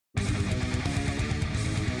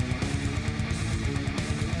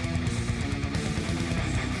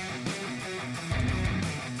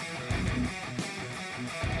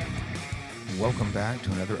welcome back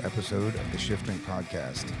to another episode of the Shift Drink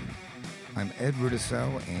Podcast. I'm Ed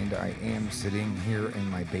Rudisell, and I am sitting here in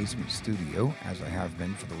my basement studio, as I have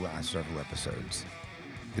been for the last several episodes.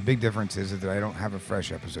 The big difference is that I don't have a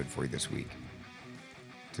fresh episode for you this week.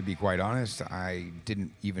 To be quite honest, I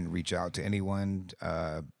didn't even reach out to anyone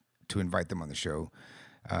to invite them on the show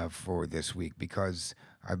for this week because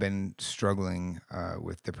I've been struggling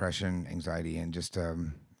with depression, anxiety, and just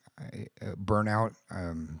burnout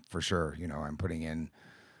for sure. You know, I'm putting in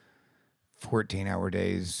 14-hour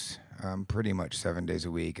days, pretty much 7 days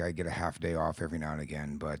a week. I get a half day off every now and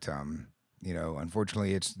again, but you know,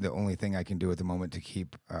 unfortunately, it's the only thing I can do at the moment to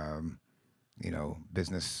keep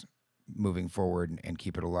business moving forward and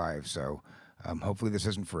keep it alive. So hopefully this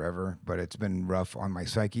isn't forever, but it's been rough on my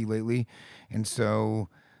psyche lately, and so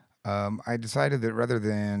I decided that rather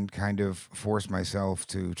than kind of force myself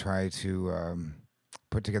to try to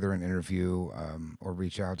put together an interview or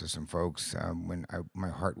reach out to some folks when my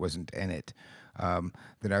heart wasn't in it,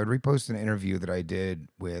 that I would repost an interview that I did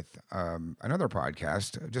with another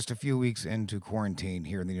podcast just a few weeks into quarantine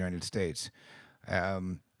here in the United States.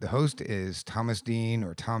 The host is Thomas Dean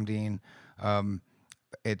or Tom Dean.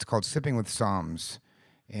 It's called Sipping with Psalms.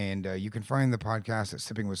 And you can find the podcast at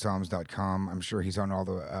sippingwithpsalms.com. I'm sure he's on all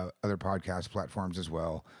the other podcast platforms as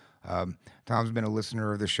well. Tom's been a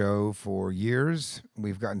listener of the show for years.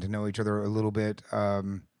 We've gotten to know each other a little bit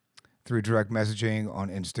through direct messaging on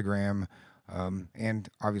Instagram. And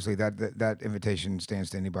obviously that invitation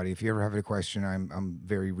stands to anybody. If you ever have a question, I'm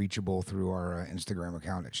very reachable through our Instagram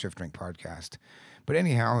account at Shift Drink Podcast. But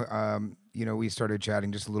anyhow, we started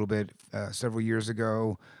chatting just a little bit several years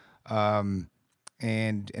ago.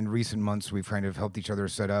 And in recent months, we've kind of helped each other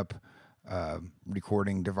set up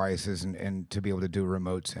recording devices and to be able to do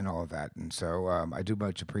remotes and all of that. And so I do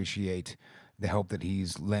much appreciate the help that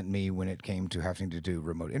he's lent me when it came to having to do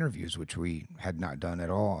remote interviews, which we had not done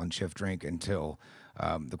at all on Shift Drink until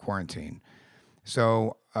the quarantine.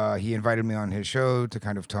 So he invited me on his show to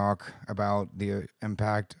kind of talk about the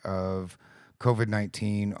impact of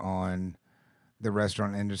COVID-19 on the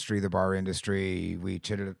restaurant industry, the bar industry. We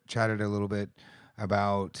chatted a little bit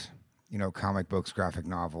about, comic books, graphic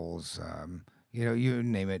novels, you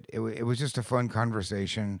name it. It was just a fun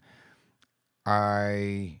conversation.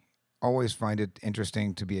 I always find it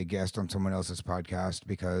interesting to be a guest on someone else's podcast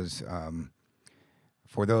because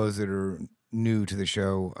for those that are new to the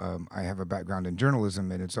show, I have a background in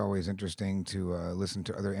journalism, and it's always interesting to listen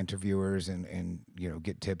to other interviewers and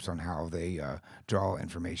get tips on how they draw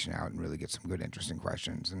information out and really get some good, interesting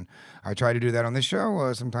questions. And I try to do that on this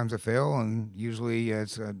show. Sometimes I fail, and usually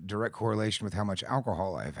it's a direct correlation with how much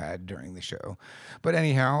alcohol I've had during the show. But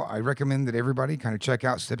anyhow, I recommend that everybody kind of check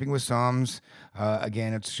out Sipping with Psalms.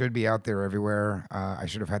 Again, it should be out there everywhere. I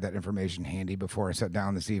should have had that information handy before I sat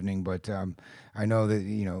down this evening, but I know that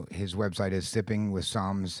his website is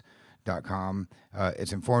sippingwithpsalms.com.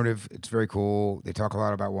 It's informative. It's very cool. They talk a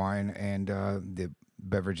lot about wine and the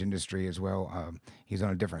beverage industry as well. He's on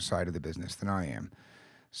a different side of the business than I am.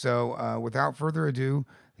 So without further ado,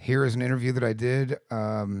 here is an interview that I did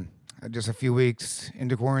just a few weeks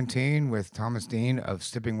into quarantine with Thomas Dean of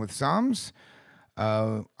Sipping with Psalms.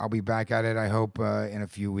 I'll be back at it, I hope, in a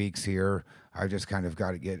few weeks here. I just kind of got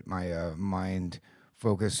to get my mind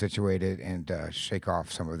focused, situated, and shake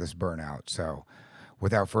off some of this burnout. So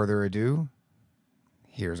without further ado,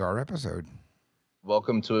 here's our episode.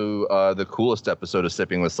 Welcome to the coolest episode of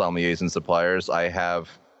Sipping with Sommeliers and Suppliers. I have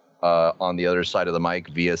on the other side of the mic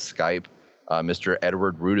via Skype, Mr.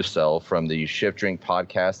 Edward Rudisell from the Shift Drink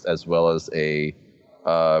Podcast, as well as I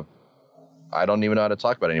don't even know how to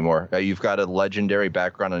talk about it anymore. You've got a legendary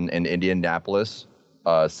background in Indianapolis,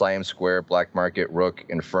 Siam Square, Black Market, Rook,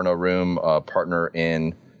 Inferno Room, partner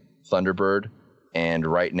in Thunderbird. And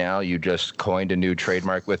right now, you just coined a new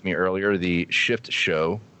trademark with me earlier, the Shift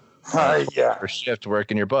Show. Yeah. For Shift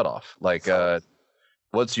working your butt off. Like,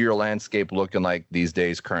 what's your landscape looking like these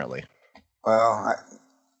days currently? Well,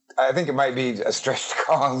 I think it might be a stretch to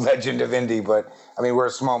call him legend of indie, but I mean, we're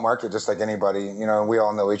a small market just like anybody. We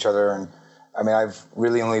all know each other. And I mean, I've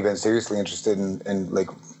really only been seriously interested in like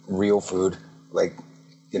real food. Like,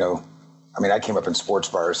 I mean, I came up in sports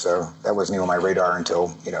bars, so that wasn't even on my radar until,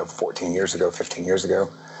 15 years ago.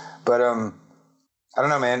 But I don't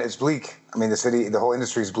know, man, it's bleak. I mean, the whole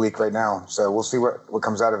industry is bleak right now. So we'll see what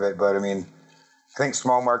comes out of it. But I mean, I think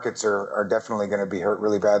small markets are definitely going to be hurt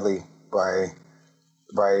really badly by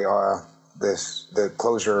the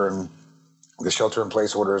closure and the shelter in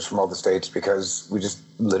place orders from all the states, because we just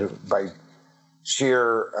literally, by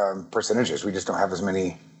sheer percentages, we just don't have as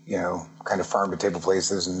many, kind of farm to table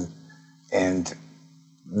places and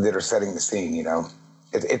that are setting the scene,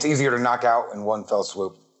 it's easier to knock out in one fell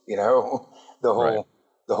swoop, you know, Right.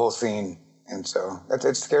 the whole scene. And so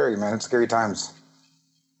it's scary, man. It's scary times.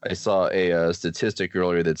 I saw a statistic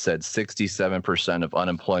earlier that said 67% of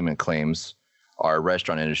unemployment claims are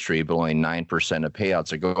restaurant industry, but only 9% of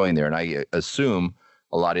payouts are going there. And I assume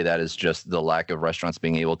a lot of that is just the lack of restaurants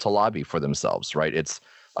being able to lobby for themselves, right? It's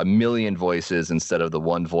a million voices instead of the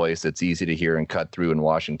one voice that's easy to hear and cut through in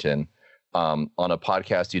Washington. On a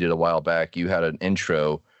podcast you did a while back, you had an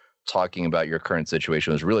intro talking about your current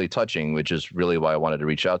situation. It was really touching, which is really why I wanted to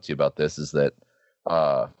reach out to you about this, is that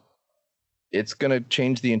it's going to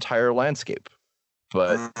change the entire landscape.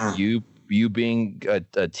 But you being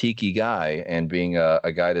a tiki guy and being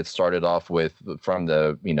a guy that started off with, from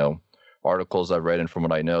the articles I've read and from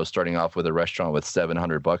what I know, starting off with a restaurant with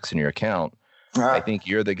 $700 in your account, I think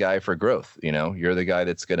you're the guy for growth. You're the guy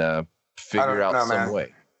that's going to figure out some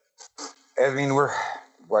way. I mean,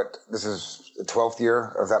 this is the 12th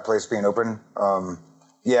year of that place being open.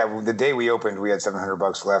 Yeah, the day we opened, we had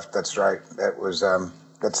 $700 left. That's right. That was,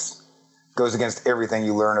 goes against everything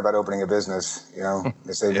you learn about opening a business.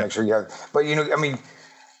 They say make sure you have, but I mean,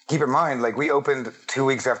 keep in mind, like, we opened 2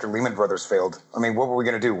 weeks after Lehman Brothers failed. I mean, what were we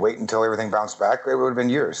going to do? Wait until everything bounced back? It would have been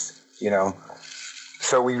years,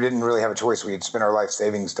 So we didn't really have a choice. We had spent our life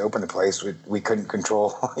savings to open the place. We couldn't control,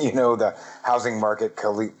 the housing market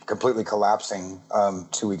completely collapsing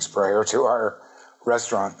 2 weeks prior to our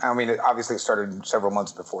restaurant. I mean, obviously it started several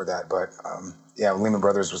months before that, but Lehman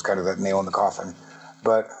Brothers was kind of that nail in the coffin.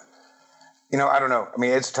 But I don't know. I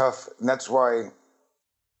mean, it's tough, and that's why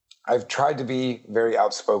I've tried to be very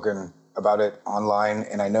outspoken about it online,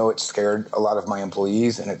 and I know it scared a lot of my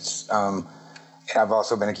employees, and and I've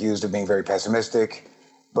also been accused of being very pessimistic.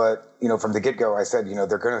 But, from the get-go, I said,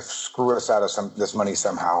 they're going to screw us out of this money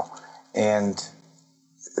somehow, and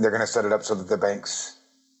they're going to set it up so that the banks,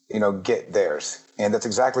 get theirs. And that's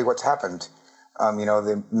exactly what's happened.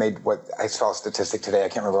 They made I saw a statistic today. I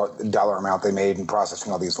can't remember what the dollar amount they made in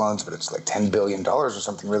processing all these loans, but it's like $10 billion or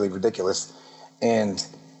something really ridiculous. And,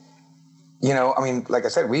 I mean, like I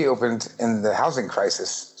said, we opened in the housing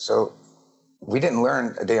crisis. So we didn't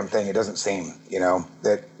learn a damn thing. It doesn't seem,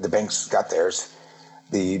 that the banks got theirs.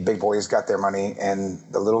 The big boys got their money, and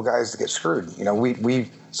the little guys get screwed. We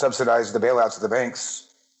subsidized the bailouts of the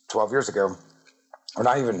banks 12 years ago, or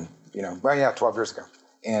not even, 12 years ago.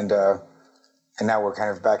 And now we're kind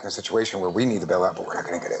of back in a situation where we need the bailout, but we're not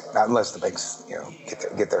going to get it, not unless the banks,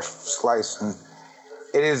 get their slice. And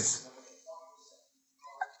it is,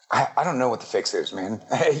 I don't know what the fix is, man.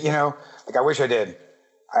 Like, I wish I did.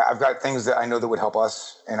 I've got things that I know that would help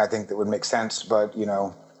us, and I think that would make sense, but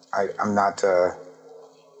I'm not.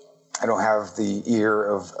 I don't have the ear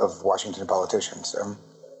of Washington politicians. So.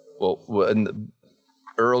 Well,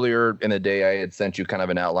 earlier in the day, I had sent you kind of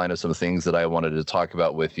an outline of some things that I wanted to talk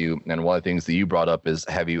about with you. And one of the things that you brought up is,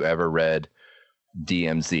 have you ever read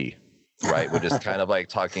DMZ? Right, which is kind of like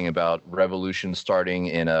talking about revolution starting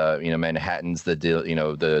in Manhattan's the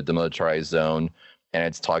demilitarized zone, and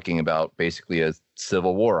it's talking about basically a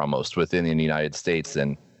civil war almost within the United States,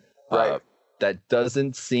 and that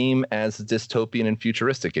doesn't seem as dystopian and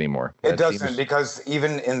futuristic anymore. It doesn't, because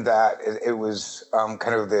even in that, it was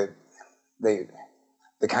kind of the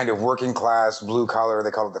kind of working class, blue collar.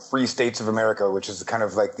 They call it the Free States of America, which is kind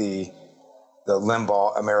of like the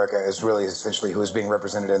Limbaugh America is really essentially who is being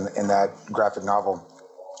represented in that graphic novel,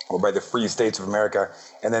 or by the Free States of America.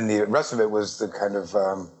 And then the rest of it was the kind of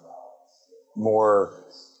more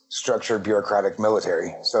structured bureaucratic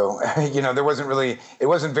military. So, it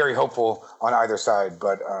wasn't very hopeful on either side,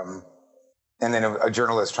 but, and then a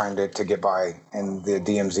journalist trying to get by in the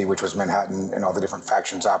DMZ, which was Manhattan, and all the different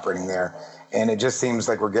factions operating there. And it just seems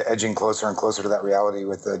like we're edging closer and closer to that reality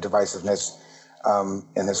with the divisiveness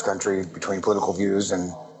in this country between political views.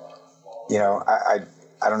 And,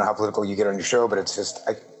 I don't know how political you get on your show, but it's just,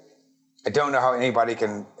 I don't know how anybody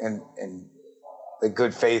can, in the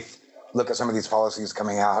good faith, look at some of these policies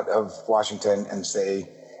coming out of Washington and say,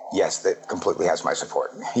 yes, that completely has my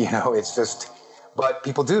support. It's just, but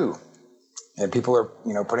people do. And people are,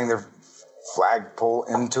 putting their flagpole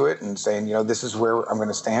into it and saying, this is where I'm going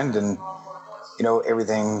to stand, and,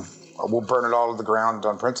 everything, we'll burn it all to the ground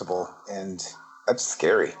on principle. And that's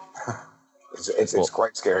scary. It's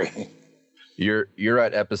quite scary. You're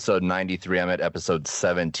at episode 93. I'm at episode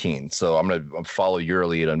 17. So I'm going to follow your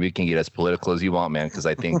lead, and we can get as political as you want, man, because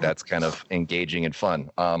I think that's kind of engaging and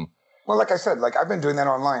fun. Well, like I said, I've been doing that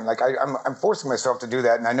online. I'm forcing myself to do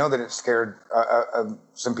that, and I know that it scared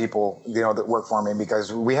some people, that work for me,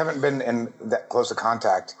 because we haven't been in that close of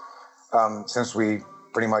contact since we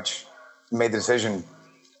pretty much made the decision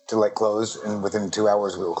to like close, and within 2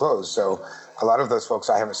 hours we will close. So a lot of those folks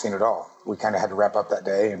I haven't seen at all. We kind of had to wrap up that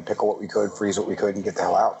day and pickle what we could, freeze what we could, and get the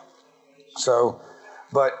hell out. So,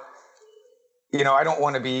 but, you know, I don't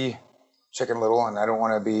want to be Chicken Little, and I don't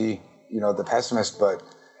want to be, you know, the pessimist, but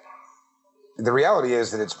the reality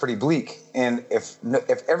is that it's pretty bleak. And if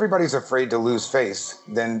everybody's afraid to lose face,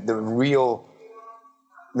 then the reality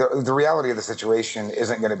of the situation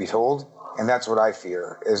isn't going to be told. And that's what I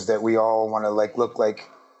fear, is that we all want to like look like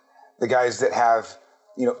the guys that have,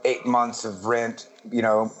 you know, 8 months of rent, you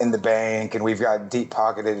know, in the bank, and we've got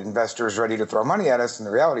deep-pocketed investors ready to throw money at us. And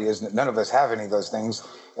the reality is that none of us have any of those things,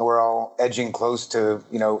 and we're all edging close to,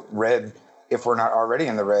 you know, red if we're not already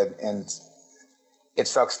in the red. And it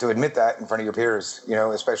sucks to admit that in front of your peers, you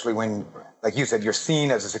know, especially when, like you said, you're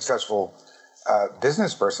seen as a successful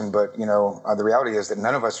business person. But, you know, the reality is that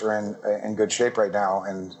none of us are in good shape right now.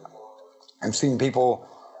 And I'm seeing people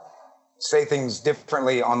say things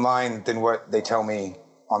differently online than what they tell me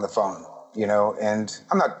on the phone, you know, and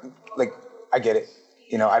I'm not like, I get it.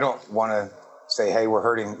 You know, I don't want to say, hey, we're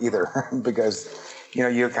hurting either, because, you know,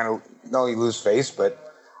 you kind of not only lose face,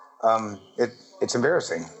 but it's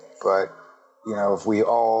embarrassing. But, you know, if we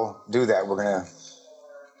all do that, we're gonna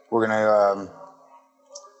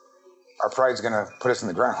our pride's gonna put us in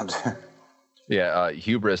the ground. Yeah,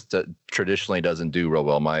 hubris traditionally doesn't do real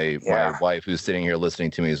well. My wife, who's sitting here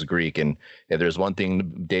listening to me, is Greek, and if there's one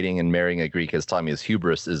thing dating and marrying a Greek has taught me, is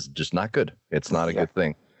hubris is just not good. It's not a good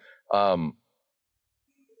thing.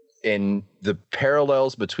 In the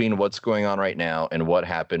parallels between what's going on right now and what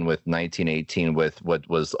happened with 1918, with what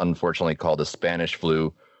was unfortunately called the Spanish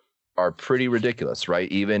flu, are pretty ridiculous, right?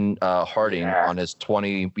 Even Harding on his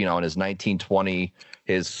 1920,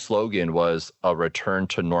 his slogan was a return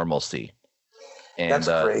to normalcy. And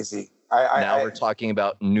that's crazy. Now we're talking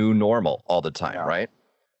about new normal all the time, right?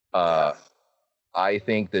 I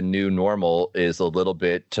think the new normal is a little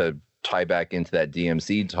bit, to tie back into that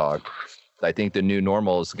DMC talk, I think the new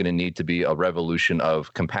normal is going to need to be a revolution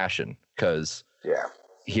of compassion, because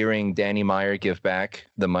hearing Danny Meyer give back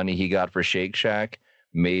the money he got for Shake Shack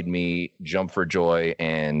made me jump for joy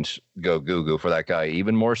and go goo-goo for that guy,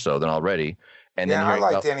 even more so than already. And then I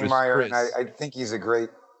like Danny Meyer, and I think he's a great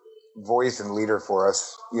voice and leader for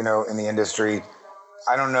us, you know, in the industry.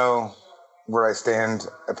 I don't know where I stand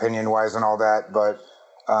opinion-wise and all that, but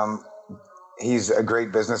he's a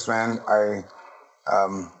great businessman.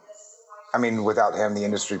 I mean, without him, the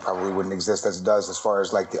industry probably wouldn't exist as it does, as far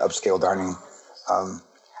as like the upscale dining.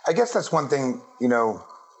 I guess that's one thing, you know,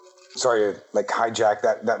 sorry to like hijack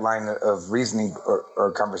that line of reasoning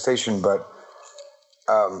or conversation, but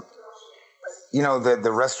you know,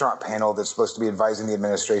 the restaurant panel that's supposed to be advising the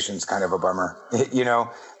administration is kind of a bummer. You know,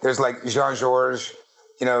 there's like Jean-Georges,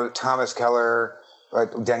 you know, Thomas Keller,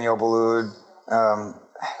 like Daniel Boulud,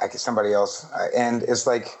 like somebody else. And it's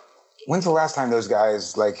like, when's the last time those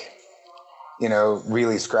guys, like, you know,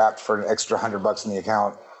 really scrapped for an extra $100 in the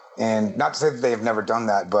account? And not to say that they have never done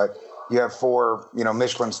that, but you have 4, you know,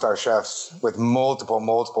 Michelin star chefs with multiple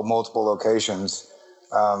locations.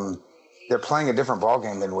 They're playing a different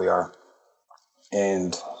ballgame than we are.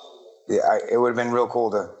 And it would have been real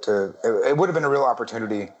cool it would have been a real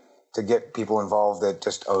opportunity to get people involved that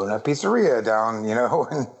just own a pizzeria down, you know,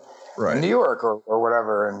 in New York or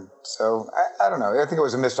whatever. And so I don't know. I think it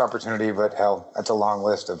was a missed opportunity, but hell, that's a long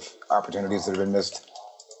list of opportunities that have been missed.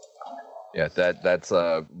 Yeah, that's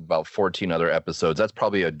about 14 other episodes. That's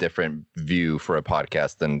probably a different view for a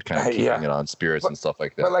podcast than kind of keeping it on spirits and stuff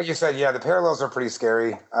like that. But like you said, the parallels are pretty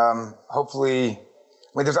scary. Hopefully,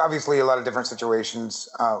 I mean, there's obviously a lot of different situations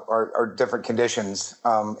or different conditions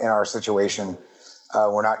in our situation.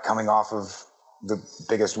 We're not coming off of the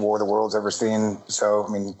biggest war the world's ever seen. So,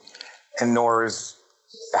 I mean, and nor is,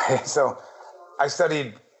 so I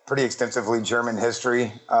studied pretty extensively German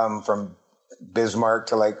history from Bismarck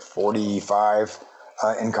to like 45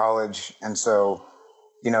 in college. And so,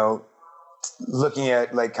 you know, looking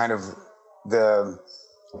at like kind of the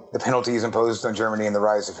penalties imposed on Germany and the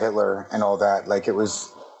rise of Hitler and all that, like it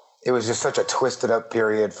was just such a twisted up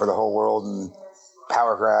period for the whole world, and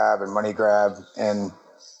power grab and money grab. And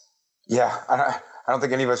I don't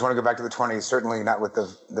think any of us want to go back to the 20s, certainly not with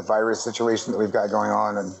the virus situation that we've got going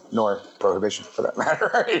on, and nor prohibition for that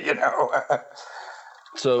matter, you know.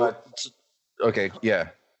 Okay, yeah.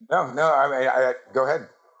 No, I mean, go ahead.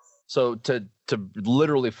 So to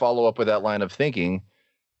literally follow up with that line of thinking,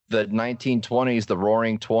 the 1920s, the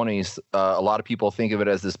Roaring 20s, a lot of people think of it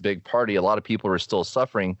as this big party. A lot of people are still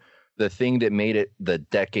suffering. The thing that made it the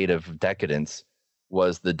decade of decadence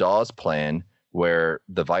was the Dawes Plan, where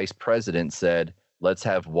the vice president said, let's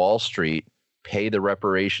have Wall Street pay the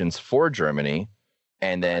reparations for Germany,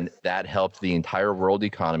 And then that helped the entire world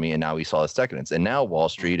economy. And now we saw this decadence. And now Wall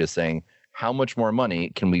Street is saying, how much more money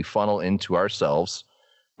can we funnel into ourselves,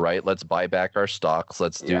 right? Let's buy back our stocks.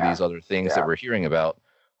 Let's do these other things that we're hearing about.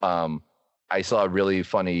 I saw a really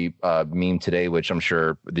funny meme today, which I'm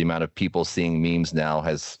sure the amount of people seeing memes now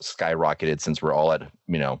has skyrocketed since we're all at,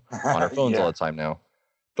 on our phones all the time now.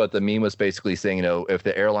 But the meme was basically saying, if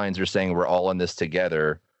the airlines are saying we're all in this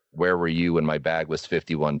together, where were you when my bag was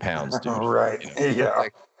 51 pounds, dude? Right.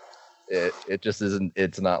 Like, it just isn't,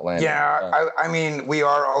 it's not landing. Yeah. I mean, we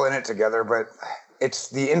are all in it together, but it's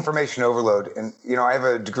the information overload. And, I have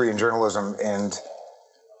a degree in journalism, and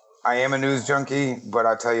I am a news junkie, but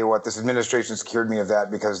I'll tell you what, this administration's cured me of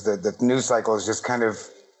that, because the news cycle is just kind of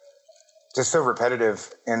just so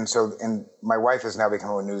repetitive. And my wife has now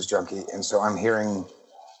become a news junkie. And so I'm hearing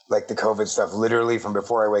like the COVID stuff literally from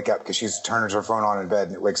before I wake up, because she's turns her phone on in bed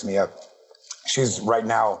and it wakes me up. She's right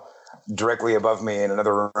now directly above me in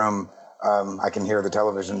another room. I can hear the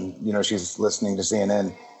television, she's listening to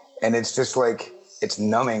CNN, and it's just like, it's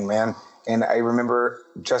numbing, man. And I remember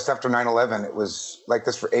just after 9/11, it was like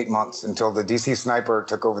this for 8 months until the DC sniper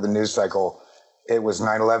took over the news cycle. It was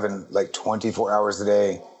 9/11, like 24 hours a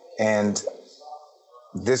day. And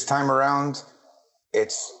this time around,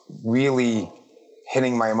 it's really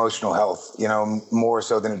hitting my emotional health, more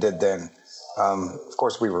so than it did then. Of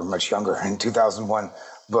course, we were much younger in 2001,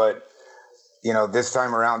 but this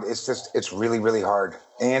time around, it's really, really hard.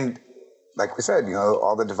 And like we said,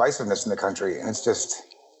 all the divisiveness in the country, and it's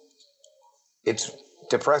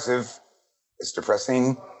depressive. It's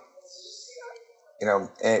depressing,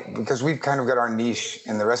 because we've kind of got our niche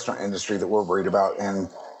in the restaurant industry that we're worried about. And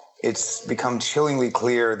it's become chillingly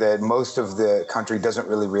clear that most of the country doesn't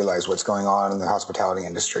really realize what's going on in the hospitality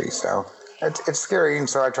industry. So it's scary. And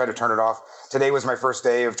so I try to turn it off. Today was my first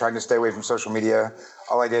day of trying to stay away from social media.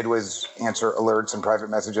 All I did was answer alerts and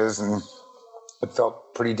private messages, and it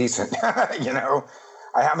felt pretty decent.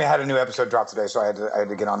 I had a new episode drop today, so I had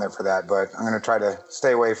to get on there for that. But I'm going to try to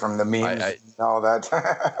stay away from the memes and all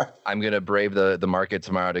that. I'm going to brave the market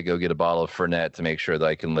tomorrow to go get a bottle of Fernet to make sure that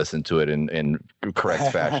I can listen to it in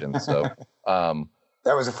correct fashion. So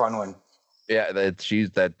that was a fun one. Yeah, she's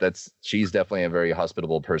definitely a very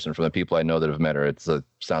hospitable person. From the people I know that have met her,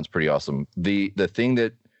 sounds pretty awesome. The thing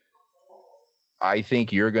that I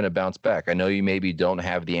think you're going to bounce back. I know you maybe don't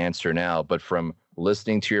have the answer now, but from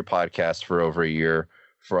listening to your podcast for over a year,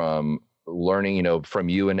 from learning, from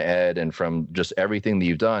you and Ed, and from just everything that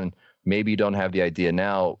you've done, maybe you don't have the idea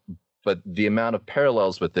now, but the amount of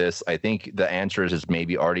parallels with this, I think the answer has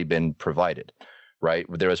maybe already been provided, right?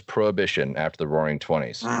 There was Prohibition after the Roaring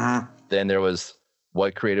 20s. Uh-huh. Then there was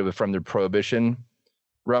what created from the Prohibition?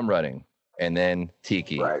 Rum running, and then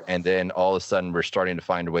tiki. Right. And then all of a sudden we're starting to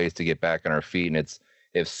find ways to get back on our feet. And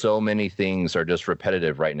if so many things are just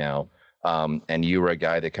repetitive right now, and you were a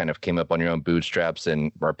guy that kind of came up on your own bootstraps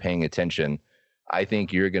and are paying attention, I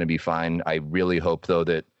think you're going to be fine. I really hope, though,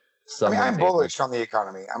 that I'm bullish on the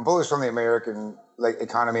economy. I'm bullish on the American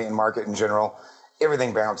economy and market in general.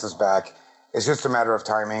 Everything bounces back. It's just a matter of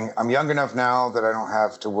timing. I'm young enough now that I don't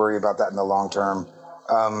have to worry about that in the long term.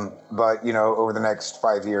 But over the next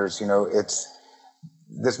 5 years,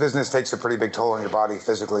 this business takes a pretty big toll on your body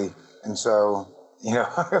physically. And so,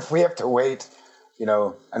 if we have to wait,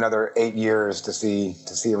 another 8 years to see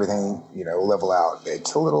everything, level out,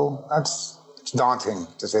 it's daunting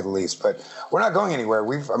to say the least, but we're not going anywhere.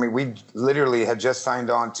 We literally had just signed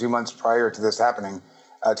on 2 months prior to this happening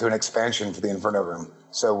to an expansion for the Inferno Room.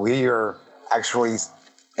 So we are actually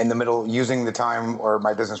in the middle using the time, or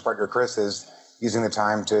my business partner, Chris, is using the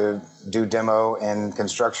time to do demo and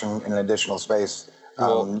construction in an additional space.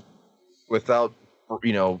 Well, without,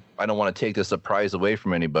 I don't want to take the surprise away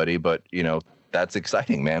from anybody, but, that's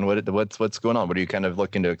exciting, man. What's going on? What are you kind of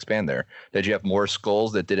looking to expand there? Did you have more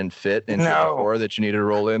skulls that didn't fit into the core that you needed to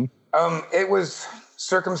roll in? It was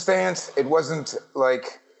circumstance. It wasn't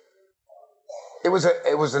like, it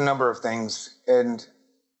was a number of things. And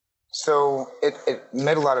so it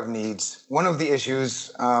met a lot of needs. One of the issues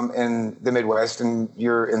in the Midwest, and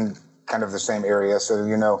you're in kind of the same area,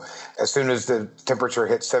 so as soon as the temperature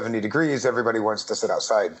hits 70 degrees, everybody wants to sit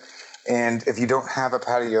outside. And if you don't have a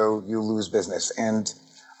patio, you lose business. And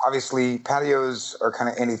obviously, patios are kind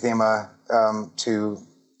of anathema to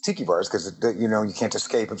tiki bars, because you can't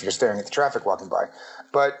escape if you're staring at the traffic walking by.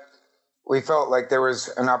 But we felt like there was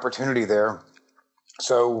an opportunity there.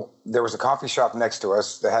 So there was a coffee shop next to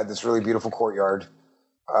us that had this really beautiful courtyard.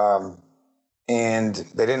 And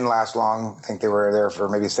they didn't last long. I think they were there for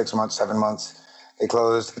maybe 6 months, 7 months. They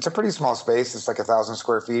closed. It's a pretty small space. It's like 1,000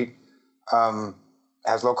 square feet.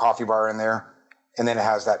 Has a little coffee bar in there. And then it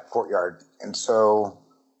has that courtyard. And so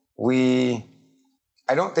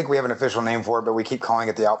I don't think we have an official name for it, but we keep calling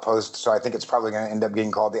it the Outpost. So I think it's probably going to end up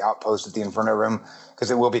getting called the Outpost at the Inferno Room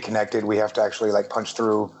because it will be connected. We have to actually like punch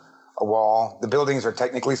through a wall. The buildings are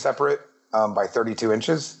technically separate by 32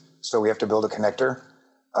 inches, so we have to build a connector.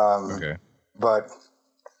 Okay. But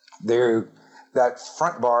that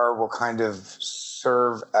front bar will kind of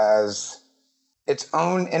serve as its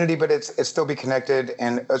own entity, but it's still be connected,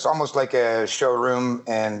 and it's almost like a showroom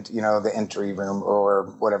and the entry room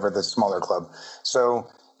or whatever, the smaller club. So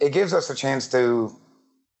it gives us a chance to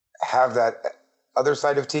have that other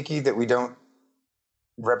side of Tiki that we don't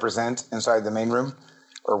represent inside the main room,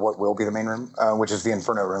 or what will be the main room, which is the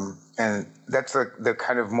Inferno Room, and that's the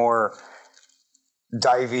kind of more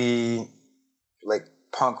divey, like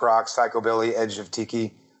punk rock, psychobilly edge of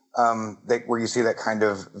Tiki. Where you see that kind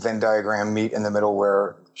of Venn diagram meet in the middle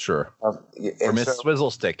where... Sure. Where Miss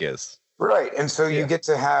Swizzlestick is. Right. And so you get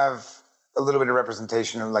to have a little bit of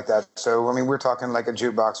representation like that. So, I mean, we're talking like a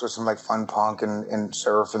jukebox with some like fun punk and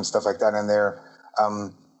surf and stuff like that in there.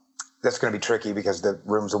 That's going to be tricky because the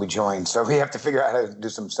rooms will be joined. So we have to figure out how to do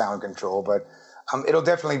some sound control. But it'll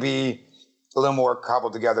definitely be a little more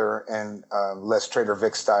cobbled together and less Trader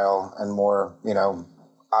Vic style and more,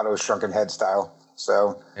 Otto Shrunken Head style.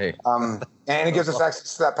 So, hey. And it gives us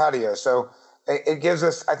access to that patio. So it gives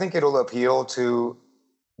us, I think it'll appeal to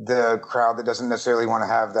the crowd that doesn't necessarily want to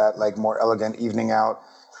have that like more elegant evening out.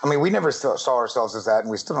 I mean, we never saw ourselves as that,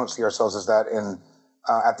 and we still don't see ourselves as that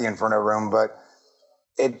at the Inferno Room, but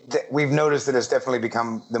we've noticed that it's definitely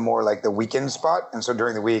become the more like the weekend spot. And so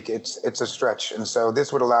during the week, it's a stretch. And so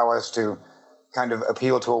this would allow us to kind of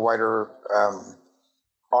appeal to a wider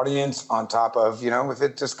audience on top of, if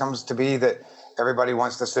it just comes to be that everybody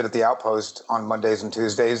wants to sit at the Outpost on Mondays and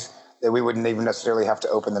Tuesdays, that we wouldn't even necessarily have to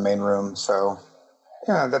open the main room. So,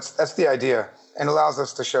 yeah, that's the idea, and allows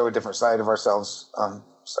us to show a different side of ourselves.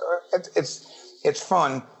 So it's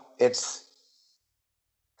fun. It's,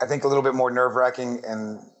 I think, a little bit more nerve-wracking,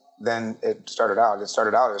 and then it started out. It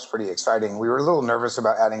was pretty exciting. We were a little nervous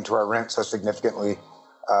about adding to our rent so significantly,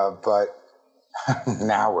 but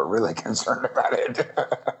now we're really concerned about it.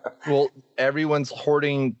 Well, everyone's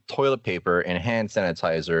hoarding toilet paper and hand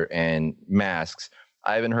sanitizer and masks.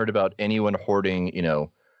 I haven't heard about anyone hoarding,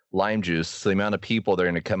 lime juice. So the amount of people that are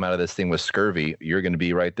going to come out of this thing with scurvy, you're going to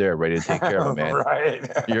be right there, ready to take care of them, man. Right.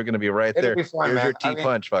 You're going to be right there. Be fun, Here's man. your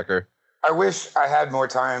T-punch, fucker. I wish I had more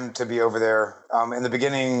time to be over there. In the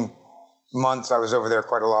beginning months, I was over there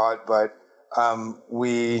quite a lot, but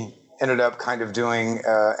we ended up kind of doing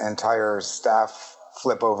an entire staff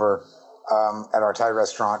flip over at our Thai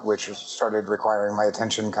restaurant, which started requiring my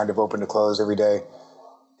attention kind of open to close every day.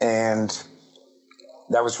 And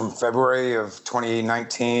that was from February of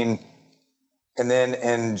 2019. And then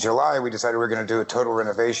in July, we decided we were going to do a total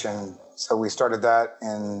renovation. So we started that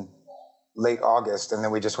in late August, and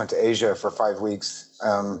then we just went to Asia for 5 weeks.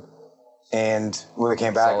 And when we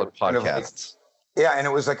came back, solid podcasts. And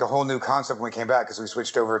it was like a whole new concept when we came back because we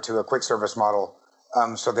switched over to a quick service model.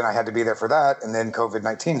 So then I had to be there for that, and then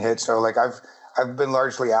COVID-19 hit. So like I've been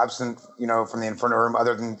largely absent, from the Inferno Room,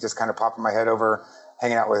 other than just kind of popping my head over,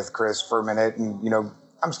 hanging out with Chris for a minute, and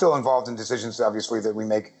I'm still involved in decisions, obviously, that we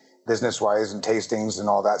make business-wise and tastings and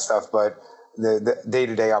all that stuff. But the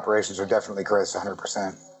day-to-day operations are definitely Chris,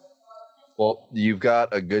 100%. Well, you've got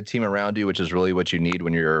a good team around you, which is really what you need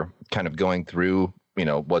when you're kind of going through,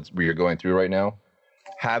 what you're going through right now.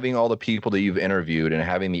 Having all the people that you've interviewed and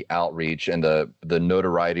having the outreach and the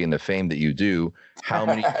notoriety and the fame that you do, how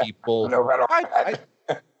many people?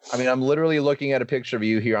 I mean, I'm literally looking at a picture of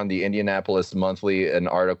you here on the Indianapolis Monthly, an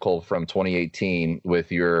article from 2018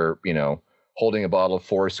 with your, holding a bottle of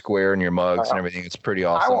Foursquare in your mugs and everything. It's pretty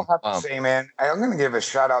awesome. I will have to say, man, I'm going to give a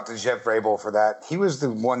shout out to Jeff Vrabel for that. He was the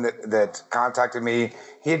one that contacted me.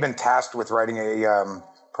 He had been tasked with writing a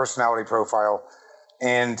personality profile,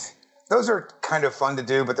 and those are kind of fun to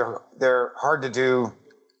do, but they're hard to do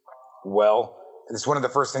well. It's one of the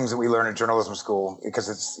first things that we learn in journalism school because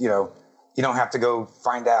it's, you don't have to go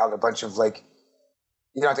find out a bunch of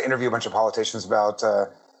you don't have to interview a bunch of politicians about,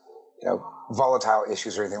 volatile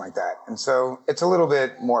issues or anything like that. And so it's a little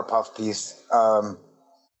bit more puff piece.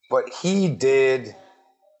 But he did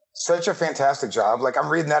such a fantastic job. Like I'm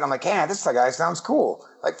reading that, I'm like, yeah, this guy sounds cool.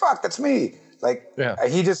 Like, fuck, that's me.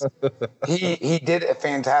 He just, he did a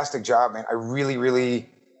fantastic job, man. I really, really,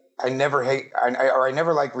 I never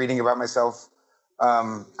like reading about myself.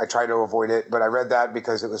 I try to avoid it, but I read that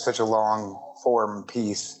because it was such a long form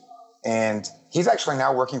piece. And he's actually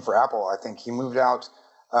now working for Apple. I think he moved out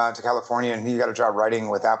to California and he got a job writing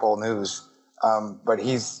with Apple News. But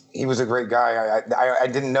he was a great guy. I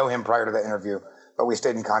didn't know him prior to the interview, but we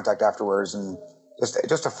stayed in contact afterwards. And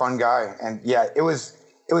just a fun guy. And yeah, it was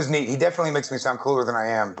neat. He definitely makes me sound cooler than I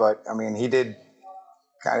am, but I mean, he did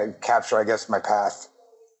kind of capture, I guess, my path.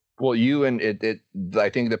 Well, you and I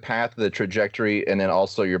think the path, the trajectory, and then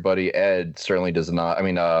also your buddy Ed certainly does not. I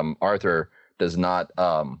mean, Arthur does not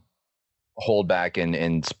hold back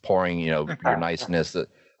in pouring, your niceness.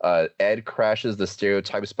 Ed crashes the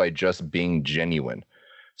stereotypes by just being genuine.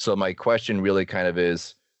 So my question really kind of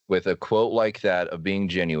is, with a quote like that of being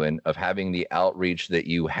genuine, of having the outreach that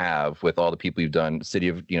you have with all the people you've done, City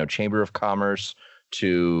of, Chamber of Commerce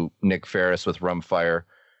to Nick Ferris with Rumfire,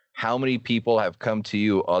 how many people have come to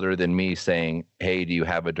you other than me saying, hey, do you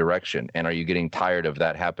have a direction? And are you getting tired of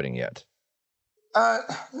that happening yet?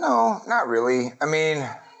 No, not really. I mean,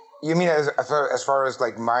 you mean as far as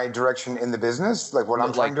like my direction in the business, like what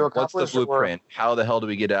I'm trying to accomplish? What's the blueprint? How the hell do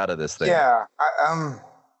we get out of this thing? Yeah,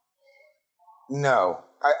 no.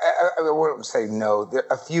 I wouldn't say no. There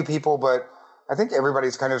are a few people, but I think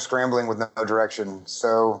everybody's kind of scrambling with no direction.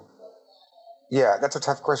 So, yeah, that's a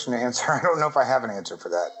tough question to answer. I don't know if I have an answer for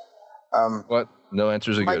that. What? No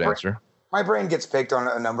answer is a good answer. My brain gets picked on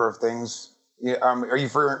a number of things. Are you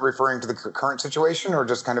referring to the current situation or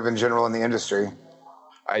just kind of in general in the industry?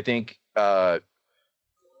 I think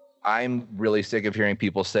I'm really sick of hearing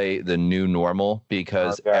people say the new normal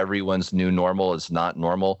because everyone's new normal is not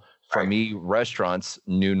normal. For me, restaurants'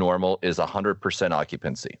 new normal is 100%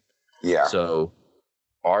 occupancy. Yeah. So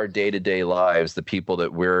our day-to-day lives, the people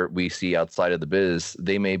that we see outside of the biz,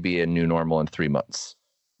 they may be a new normal in 3 months.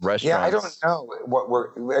 Restaurants. Yeah, I don't know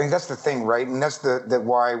what I mean, that's the thing, right? And that's the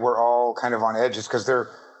why we're all kind of on edge, is because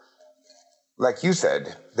like you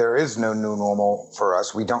said, there is no new normal for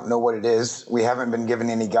us. We don't know what it is. We haven't been given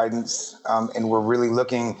any guidance, and we're really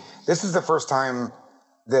looking. This is the first time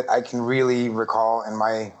that I can really recall in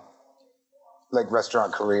my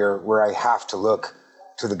restaurant career where I have to look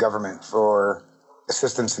to the government for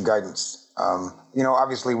assistance and guidance.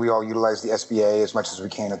 Obviously we all utilize the SBA as much as we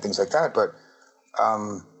can and things like that, but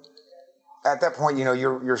at that point,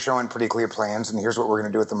 you're showing pretty clear plans, and here's what we're going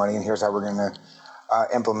to do with the money, and here's how we're going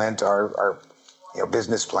to implement our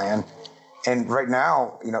business plan. And right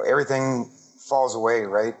now, everything falls away,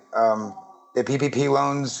 right? The PPP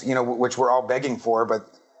loans, which we're all begging for, but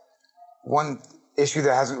one issue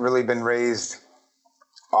that hasn't really been raised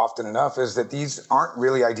often enough is that these aren't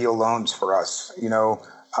really ideal loans for us.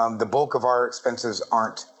 The bulk of our expenses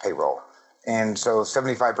aren't payroll. And so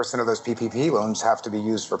 75% of those PPP loans have to be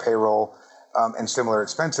used for payroll and similar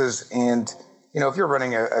expenses. And, if you're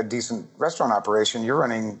running a decent restaurant operation, you're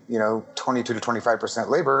running, 22 to 25%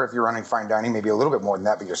 labor. If you're running fine dining, maybe a little bit more than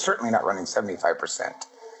that, but you're certainly not running 75%.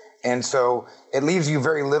 And so it leaves you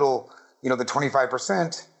very little, the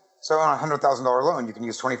 25%. So on a $100,000 loan, you can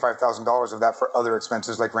use $25,000 of that for other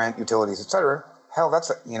expenses like rent, utilities, et cetera. Hell,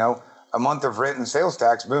 that's, a month of rent and sales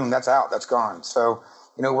tax. Boom, that's out, that's gone. So,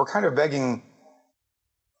 we're kind of begging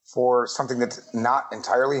for something that's not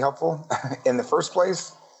entirely helpful in the first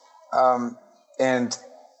place. And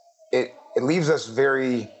it leaves us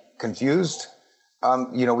very confused.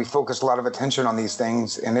 We focus a lot of attention on these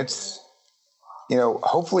things, and it's,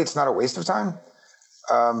 hopefully it's not a waste of time.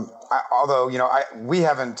 We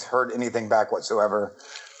haven't heard anything back whatsoever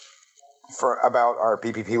about our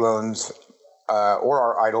PPP loans or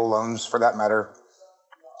our idle loans for that matter.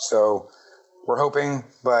 So we're hoping,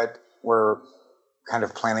 but we're kind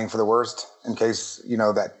of planning for the worst in case,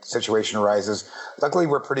 that situation arises. Luckily,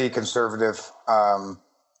 we're pretty conservative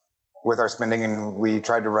with our spending, and we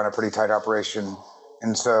tried to run a pretty tight operation.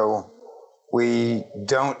 And so we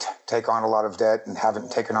don't take on a lot of debt and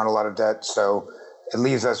haven't taken on a lot of debt. So it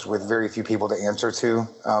leaves us with very few people to answer to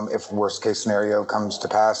if worst case scenario comes to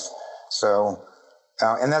pass. So,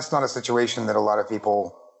 and that's not a situation that a lot of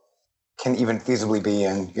people can even feasibly be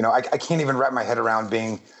in. I can't even wrap my head around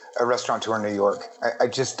being a restaurateur in New York. I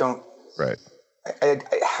just don't. Right.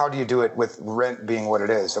 How do you do it with rent being what it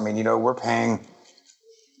is? I mean, we're paying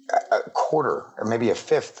a quarter or maybe a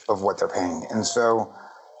fifth of what they're paying. And so,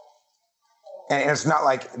 and it's not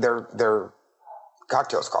like their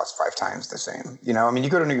cocktails cost 5 times the same. You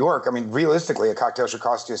go to New York, realistically, a cocktail should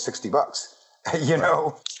cost you $60,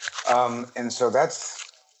 and so that's,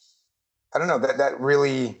 I don't know, that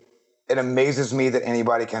really, it amazes me that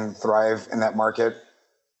anybody can thrive in that market,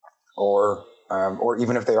 or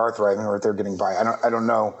even if they are thriving or if they're getting by. I don't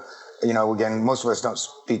know. Again, most of us don't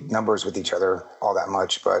speak numbers with each other all that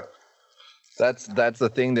much, but that's the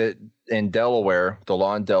thing that in Delaware, the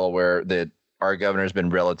law in Delaware, that our governor has been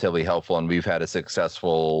relatively helpful, and we've had a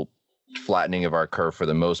successful flattening of our curve for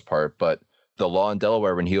the most part. But the law in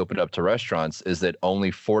Delaware, when he opened up to restaurants, is that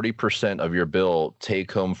only 40% of your bill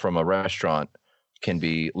take home from a restaurant can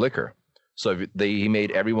be liquor. So he made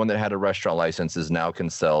everyone that had a restaurant license now can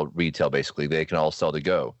sell retail. Basically, they can all sell to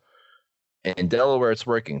go. In Delaware, it's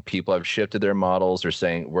working. People have shifted their models. They're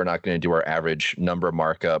saying we're not going to do our average number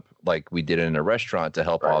markup like we did in a restaurant to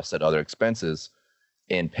help offset other expenses.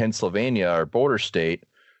 In Pennsylvania, our border state,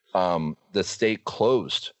 the state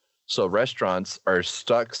closed. So restaurants are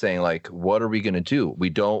stuck saying, like, what are we going to do?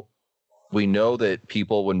 We know that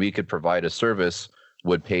people, when we could provide a service,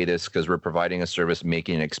 would pay this because we're providing a service,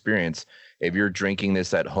 making an experience. If you're drinking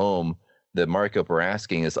this at home, the markup we're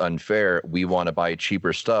asking is unfair. We want to buy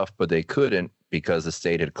cheaper stuff, but they couldn't because the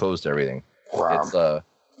state had closed everything. Wow. It's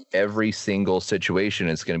every single situation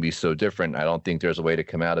is going to be so different. I don't think there's a way to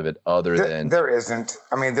come out of it other than there isn't.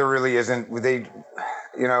 I mean, there really isn't. They,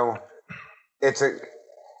 you know,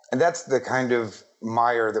 and that's the kind of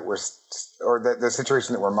mire that the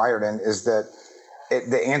situation that we're mired in is that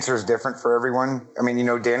the answer is different for everyone. I mean, you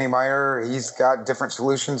know, Danny Meyer, he's got different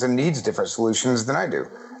solutions and needs different solutions than I do.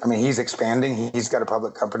 I mean, he's expanding. He's got a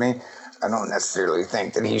public company. I don't necessarily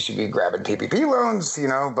think that he should be grabbing PPP loans, you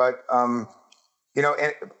know, but, you know,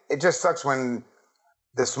 it just sucks when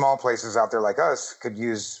the small places out there like us could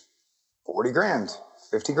use 40 grand,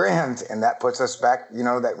 50 grand, and that puts us back, you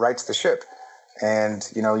know, that rights the ship. And,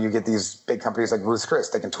 you know, you get these big companies like Ruth's Chris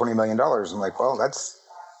taking $20 million. I'm like, well,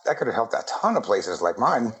 that could have helped a ton of places like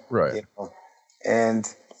mine. Right. You know?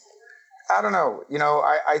 And I don't know, you know,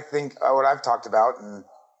 I think what I've talked about, and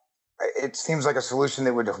it seems like a solution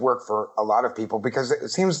that would work for a lot of people because it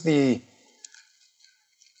seems the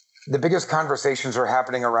biggest conversations are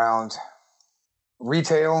happening around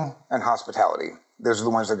retail and hospitality. Those are the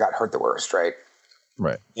ones that got hurt the worst, right?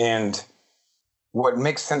 Right. And what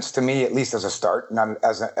makes sense to me, at least as a start, not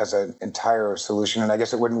as an entire solution, and I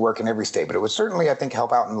guess it wouldn't work in every state, but it would certainly, I think,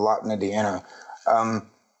 help out in a lot in Indiana,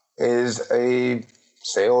 is a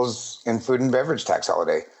sales and food and beverage tax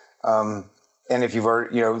holiday. And if you've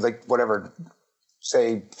already, you know, like whatever,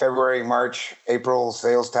 say February, March, April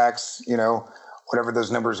sales tax, you know, whatever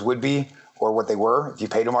those numbers would be or what they were, if you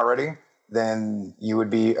paid them already, then you would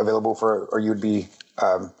be eligible for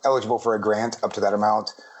a grant up to that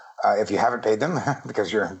amount. If you haven't paid them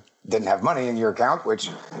because you didn't have money in your account, which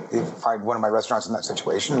you find one of my restaurants in that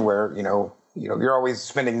situation where, you know, you're always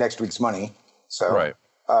spending next week's money. So right.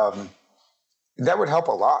 That would help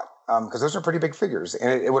a lot because those are pretty big figures.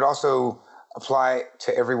 And it would also apply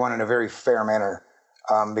to everyone in a very fair manner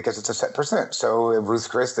because it's a set percent. So Ruth's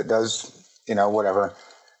Chris that does, you know, whatever,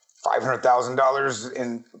 $500,000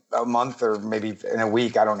 in a month or maybe in a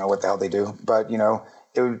week. I don't know what the hell they do, but, you know,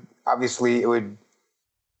 it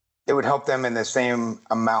would help them in the same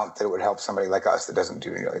amount that it would help somebody like us that doesn't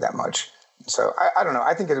do nearly that much. So I don't know.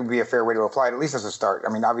 I think it would be a fair way to apply it, at least as a start.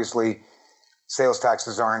 I mean, obviously, sales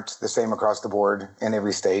taxes aren't the same across the board in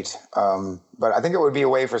every state. But I think it would be a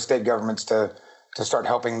way for state governments to start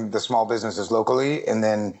helping the small businesses locally, and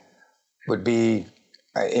then would be,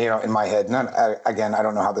 you know, in my head, again, I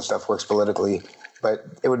don't know how this stuff works politically, but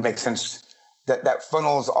it would make sense that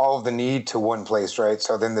funnels all of the need to one place, right?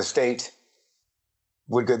 So then the state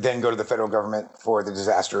would then go to the federal government for the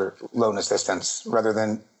disaster loan assistance rather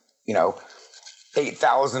than, you know,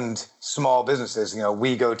 8,000 small businesses. You know,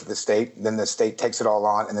 we go to the state, then the state takes it all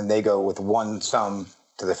on, and then they go with one sum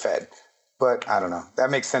to the Fed. But I don't know. That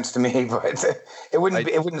makes sense to me, but it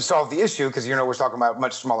wouldn't solve the issue because, you know, we're talking about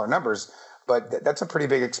much smaller numbers. But that's a pretty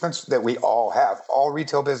big expense that we all have. All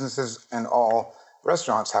retail businesses and all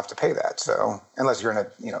restaurants have to pay that. So unless you're in a,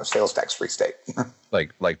 you know, sales tax free state.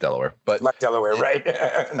 like Delaware. But like Delaware, right?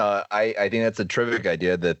 I think that's a terrific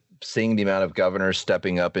idea, that seeing the amount of governors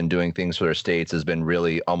stepping up and doing things for their states has been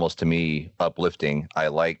really, almost to me, uplifting. I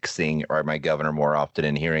like seeing my governor more often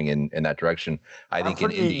and hearing in that direction. I'm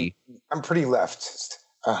pretty leftist.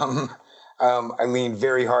 I lean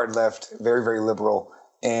very hard left, very, very liberal.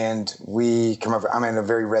 And I'm in a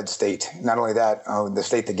very red state. Not only that, the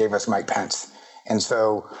state that gave us Mike Pence. And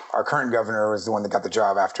so our current governor was the one that got the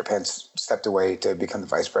job after Pence stepped away to become the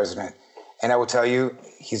vice president. And I will tell you,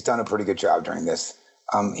 he's done a pretty good job during this.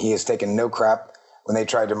 He has taken no crap. When they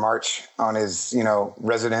tried to march on his, you know,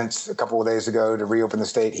 residence a couple of days ago to reopen the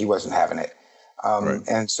state, he wasn't having it. Right.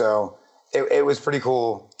 And so it was pretty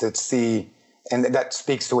cool to see. And that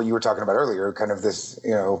speaks to what you were talking about earlier, kind of this,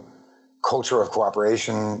 you know, culture of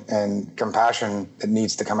cooperation and compassion that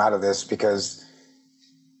needs to come out of this, because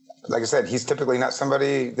like I said, he's typically not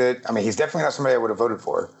somebody he's definitely not somebody I would have voted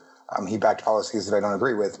for. He backed policies that I don't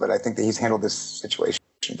agree with, but I think that he's handled this situation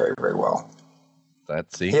very, very well.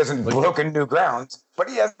 He hasn't broken new ground, but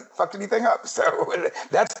he hasn't fucked anything up. So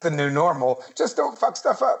that's the new normal. Just don't fuck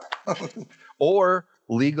stuff up. Or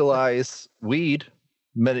legalize weed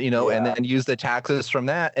and Yeah. then use the taxes from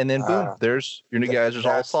that, and then boom, there's your new guys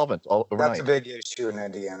are all solvent all overnight. That's a big issue in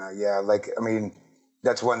Indiana. Yeah, like I mean,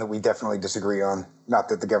 that's one that we definitely disagree on. Not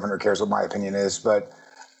that the governor cares what my opinion is, but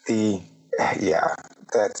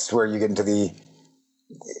that's where you get into the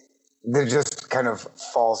just kind of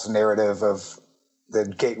false narrative of the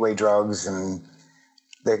gateway drugs and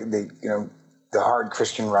the hard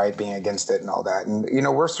Christian right being against it and all that. And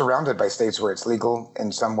we're surrounded by states where it's legal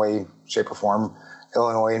in some way, shape, or form.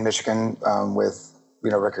 Illinois and Michigan with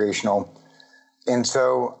recreational, and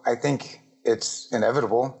so I think it's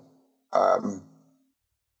inevitable.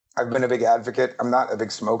 I've been a big advocate. I'm not a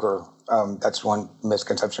big smoker. That's one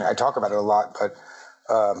misconception. I talk about it a lot, but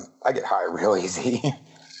I get high real easy.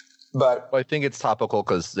 But I think it's topical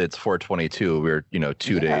because it's 422. We're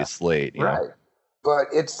 2 days late. Right. But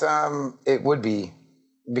it's it would be,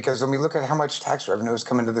 because when we look at how much tax revenue has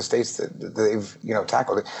come into the states that they've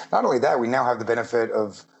tackled it. Not only that, we now have the benefit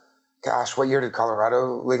of, gosh, what year did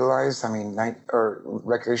Colorado legalize? I mean,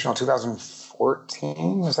 recreational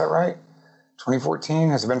 2014. Is that right? 2014.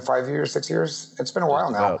 Has it been 5 years, 6 years? It's been a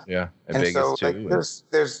while now. Yeah, and Vegas so too.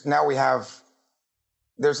 There's now we have.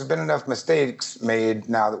 There's been enough mistakes made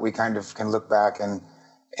now that we kind of can look back and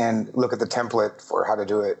look at the template for how to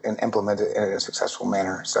do it and implement it in a successful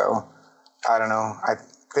manner. So I don't know. I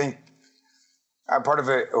think I'm part of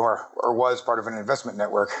it or was part of an investment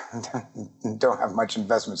network. Don't have much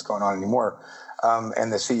investments going on anymore.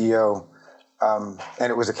 And the CEO, and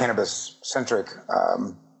it was a cannabis-centric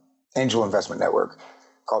angel investment network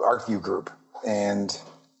called ArcView Group. And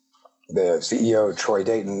the CEO, Troy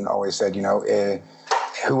Dayton, always said,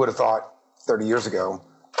 who would have thought 30 years ago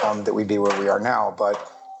that we'd be where we are now? But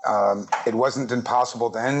it wasn't impossible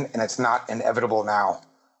then, and it's not inevitable now.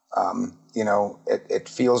 It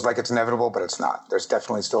feels like it's inevitable, but it's not. There's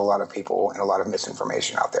definitely still a lot of people and a lot of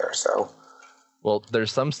misinformation out there. So, well,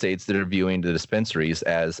 there's some states that are viewing the dispensaries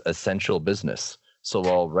as essential business. So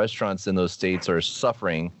while restaurants in those states are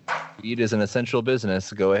suffering, weed is an essential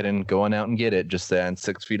business. Go ahead and go on out and get it. Just stand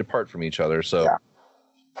 6 feet apart from each other. So. Yeah.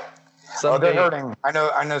 They're hurting.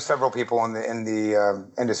 I know several people in the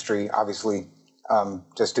industry, obviously,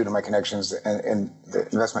 just due to my connections in the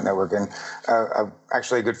investment network. And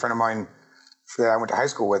actually, a good friend of mine that I went to high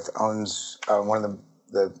school with owns one of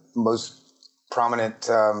the most prominent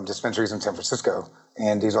dispensaries in San Francisco.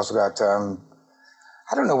 And he's also got,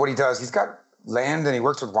 I don't know what he does. He's got land and he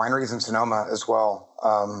works with wineries in Sonoma as well.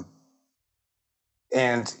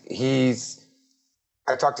 And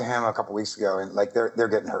I talked to him a couple weeks ago, and like they're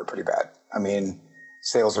getting hurt pretty bad. I mean,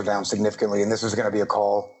 sales are down significantly, and this is going to be a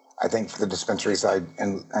call, I think, for the dispensary side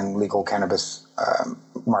and legal cannabis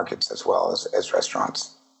markets as well as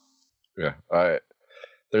restaurants. Yeah,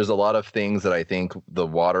 there's a lot of things that I think the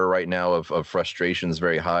water right now of frustration is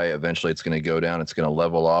very high. Eventually, it's going to go down. It's going to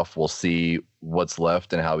level off. We'll see what's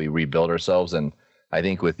left and how we rebuild ourselves. And I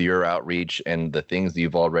think with your outreach and the things that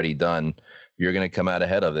you've already done, you're going to come out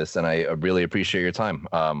ahead of this, and I really appreciate your time.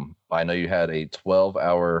 I know you had a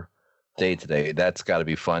 12-hour day today. That's got to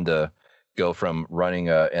be fun to go from running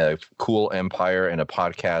a cool empire and a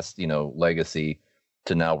podcast, legacy,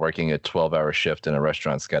 to now working a 12-hour shift in a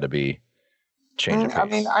restaurant. It's got to be changing pace. I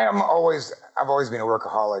mean, I've always been a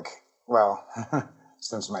workaholic. Well,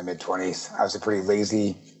 since my mid-20s, I was a pretty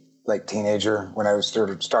lazy, teenager when I was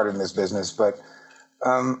started in this business. But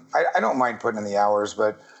I don't mind putting in the hours,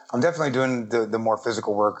 but I'm definitely doing the more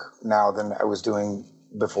physical work now than I was doing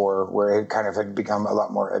before, where it kind of had become a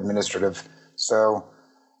lot more administrative. So,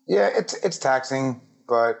 yeah, it's taxing,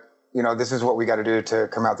 but this is what we got to do to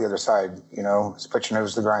come out the other side. Is put your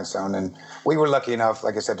nose to the grindstone. And we were lucky enough,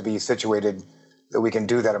 like I said, to be situated that we can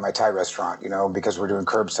do that at my Thai restaurant. Because we're doing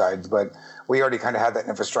curbside. But we already kind of had that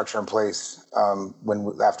infrastructure in place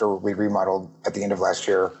after we remodeled at the end of last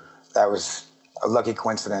year. That was a lucky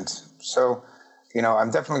coincidence. So.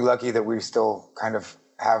 I'm definitely lucky that we still kind of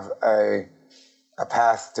have a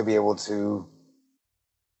path to be able to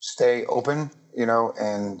stay open,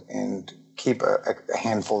 and keep a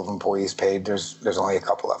handful of employees paid. There's only a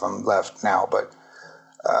couple of them left now, but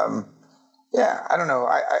I don't know.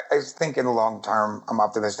 I think in the long term, I'm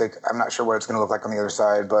optimistic. I'm not sure what it's going to look like on the other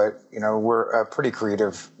side, but we're a pretty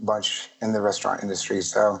creative bunch in the restaurant industry.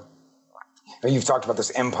 So you've talked about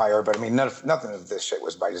this empire, but I mean, nothing of this shit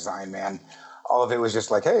was by design, man. All of it was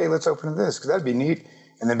just like, hey, let's open this because that'd be neat.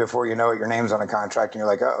 And then before you know it, your name's on a contract and you're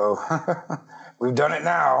like, uh-oh, we've done it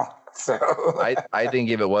now. So I think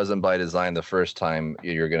if it wasn't by design the first time,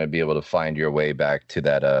 you're going to be able to find your way back to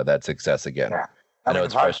that success again. Yeah. I know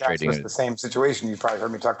it's frustrating. It was the same situation. You've probably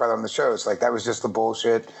heard me talk about it on the show. It's like that was just the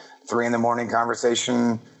bullshit 3 a.m.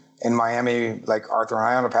 conversation in Miami, like Arthur and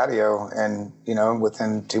I on a patio, and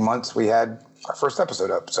within 2 months we had our first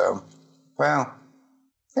episode up. So, well,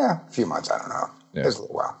 yeah, a few months. I don't know. Yeah. It's a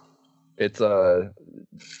little while. It's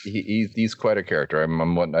he's quite a character.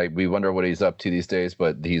 We wonder what he's up to these days,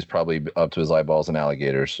 but he's probably up to his eyeballs in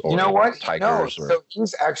alligators or tigers. No. So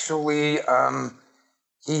he's actually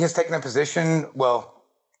he has taken a position. Well,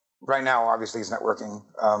 right now, obviously, he's not working.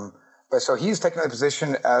 But so he's taken a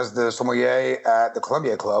position as the sommelier at the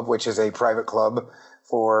Columbia Club, which is a private club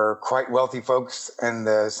for quite wealthy folks in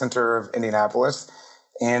the center of Indianapolis.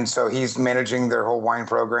 And so he's managing their whole wine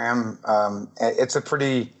program. It's a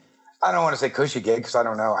pretty, I don't want to say cushy gig because I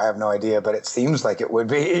don't know. I have no idea, but it seems like it would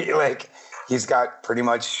be. Like he's got pretty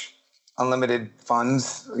much unlimited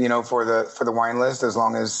funds, for the wine list as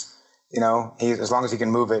long as, as long as he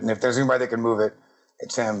can move it. And if there's anybody that can move it,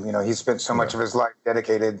 it's him. He's spent so much of his life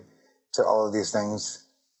dedicated to all of these things.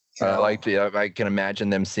 I can imagine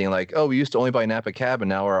them seeing like, oh, we used to only buy Napa Cab and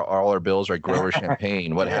now all our bills are Grower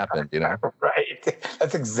Champagne. What happened? Right.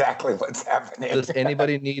 That's exactly what's happening. Does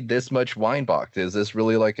anybody need this much Weinbach? Is this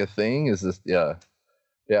really like a thing? Is this, yeah.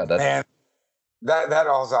 That's man. That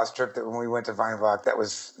Alsace trip that when we went to Weinbach, that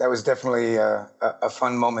was definitely a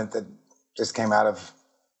fun moment that just came out of,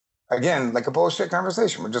 again, like a bullshit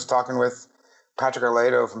conversation. We're just talking with Patrick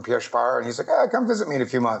Arledo from Pierre Spar, and he's like, come visit me in a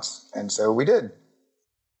few months. And so we did.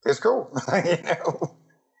 It's cool.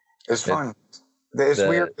 It's fun. It's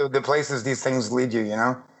weird, the places these things lead you,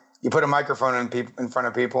 You put a microphone in front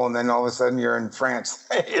of people, and then all of a sudden you're in France,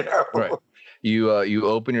 Right. You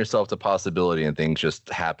open yourself to possibility, and things just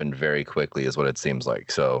happen very quickly is what it seems like.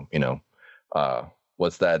 So,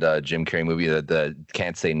 what's that Jim Carrey movie, the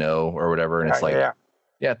Can't Say No or whatever? And it's like,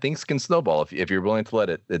 yeah, things can snowball if you're willing to let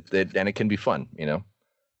it, and it can be fun,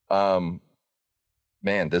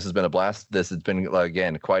 Man, this has been a blast. This has been,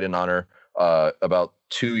 again, quite an honor. About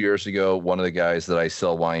 2 years ago, one of the guys that I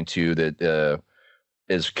sell wine to that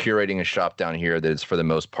is curating a shop down here that is, for the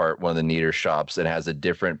most part, one of the neater shops. It has a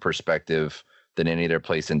different perspective than any other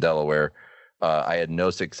place in Delaware. I had no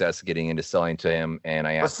success getting into selling to him, and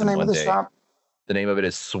I asked him one day. What's the name of the shop? The name of it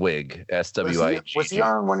is Swig, SWIG. Was he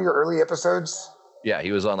on one of your early episodes? Yeah,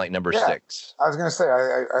 he was on like number 6. I was going to say,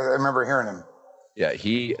 I remember hearing him. Yeah,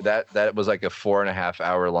 that was like a 4.5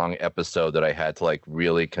 hour long episode that I had to like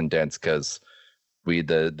really condense because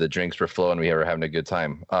the drinks were flowing. We were having a good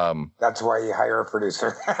time. That's why you hire a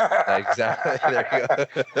producer. Exactly. There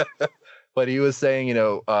you go. But he was saying,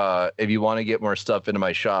 if you want to get more stuff into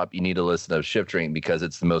my shop, you need to listen to Shift Drink because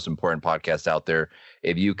it's the most important podcast out there.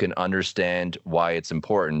 If you can understand why it's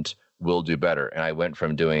important, we'll do better. And I went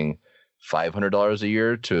from doing $500 a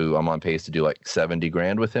year to I'm on pace to do like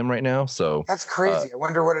 $70,000 with him right now. So that's crazy. I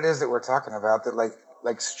wonder what it is that we're talking about that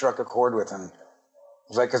like struck a chord with him.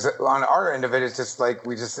 It's like, because on our end of it, it's just like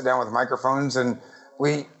we just sit down with microphones and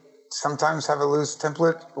we sometimes have a loose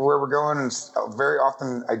template where we're going, and very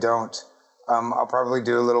often I don't. I'll probably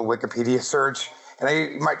do a little Wikipedia search, and I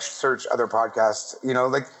might search other podcasts.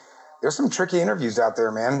 Like there's some tricky interviews out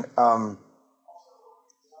there, man.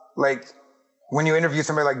 Like when you interview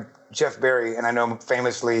somebody like Jeff Berry, and I know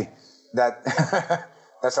famously that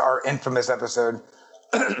that's our infamous episode.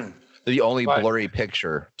 The only blurry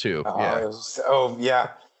picture too. Yeah.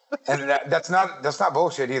 And that's not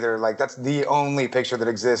bullshit either. Like that's the only picture that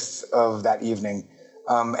exists of that evening.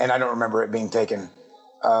 And I don't remember it being taken.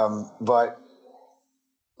 But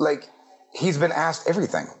like he's been asked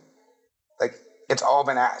everything. Like it's all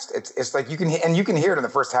been asked. It's like you can hear it in the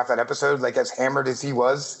first half of that episode, like as hammered as he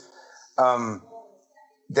was,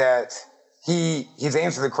 that he's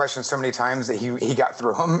answered the question so many times that he got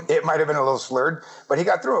through them. It might have been a little slurred, but he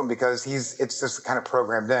got through them because it's just kind of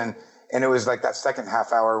programmed in. And it was like that second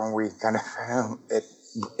half hour when we kind of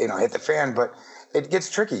hit the fan. But it gets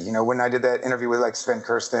tricky, when I did that interview with like Sven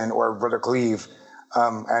Kirsten or Brother Cleve.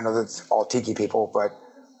 I know that's all tiki people, but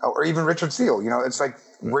or even Richard Seal. It's like,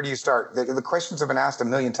 where do you start? The questions have been asked a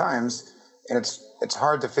million times, and it's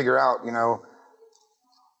hard to figure out,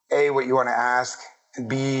 A, what you want to ask, and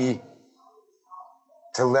B,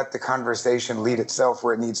 to let the conversation lead itself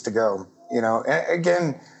where it needs to go. And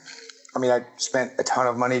again, I mean, I spent a ton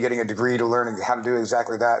of money getting a degree to learn how to do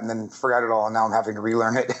exactly that, and then forgot it all, and now I'm having to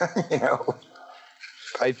relearn it.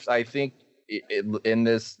 I think in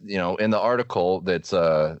this, in the article that's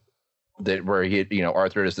that where he,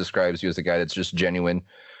 Arthur just describes you as a guy that's just genuine.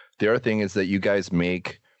 The other thing is that you guys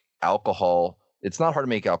make alcohol. It's not hard to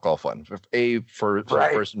make alcohol fun. For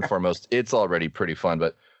first and foremost, it's already pretty fun,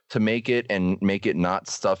 but to make it and make it not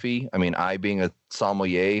stuffy. I mean, I being a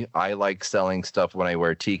sommelier, I like selling stuff when I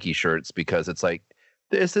wear tiki shirts because it's like,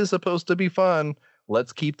 this is supposed to be fun.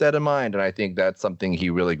 let's keep that in mind. And I think that's something he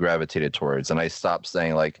really gravitated towards. And I stopped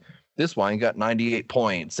saying like, this wine got 98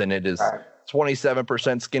 points and it is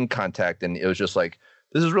 27% skin contact. And it was just like,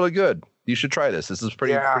 this is really good. You should try this. This is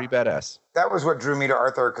pretty badass. That was what drew me to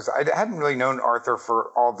Arthur, because I hadn't really known Arthur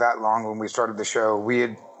for all that long when we started the show. We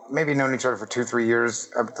had maybe known each other for 2-3 years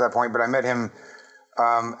up to that point, but I met him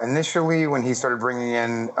initially when he started bringing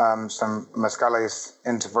in some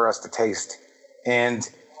mezcales for us to taste. And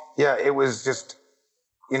yeah, it was just,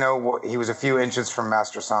 he was a few inches from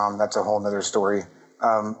Master Som. That's a whole nother story.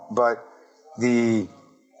 But the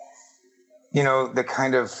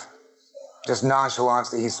kind of just nonchalance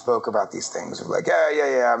that he spoke about these things of like,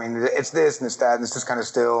 yeah. I mean, it's this and it's that, and it's this kind of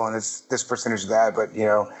still, and it's this percentage of that, but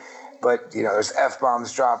there's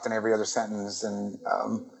F-bombs dropped in every other sentence. And,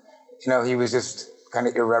 he was just kind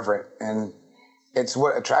of irreverent, and it's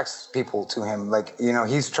what attracts people to him. Like,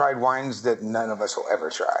 he's tried wines that none of us will ever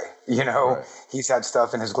try. Right. He's had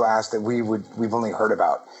stuff in his glass that we've only heard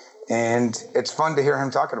about. And it's fun to hear him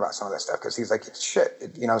talking about some of that stuff, because he's like, it's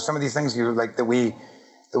shit. Some of these things you like that we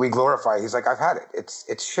glorify. He's like, I've had it.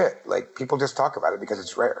 It's shit. Like, people just talk about it because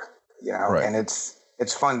it's rare, right. And it's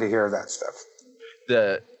fun to hear that stuff.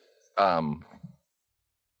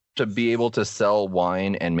 To be able to sell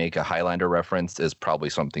wine and make a Highlander reference is probably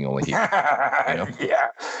something only he can, Yeah,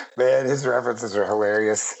 man, his references are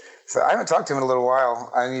hilarious. So I haven't talked to him in a little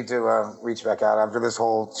while. I need to reach back out after this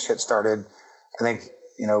whole shit started. I think,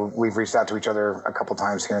 we've reached out to each other a couple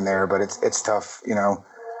times here and there, but it's tough, I don't know.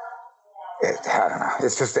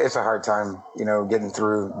 It's a hard time, getting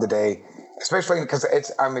through the day, especially because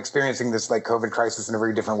I'm experiencing this like COVID crisis in a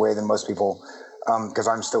very different way than most people, because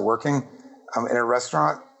I'm still working in a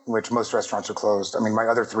restaurant, which most restaurants are closed. I mean, my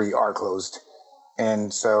other 3 are closed.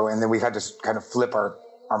 And then we've had to kind of flip our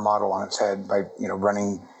model on its head by,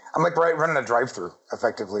 running a drive-through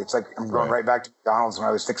effectively. It's like I'm going right back to McDonald's when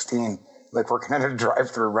I was 16, like working at a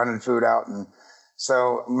drive-through, running food out. And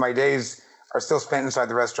so my days are still spent inside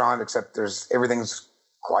the restaurant, except everything's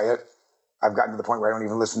quiet. I've gotten to the point where I don't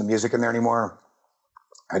even listen to music in there anymore.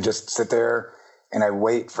 I just sit there and I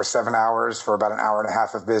wait for 7 hours for about an hour and a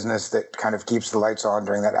half of business that kind of keeps the lights on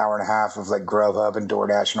during that hour and a half of like Grubhub and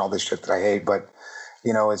DoorDash and all this shit that I hate. But,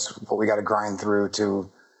 it's what we got to grind through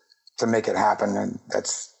to make it happen. And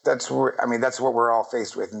that's what we're all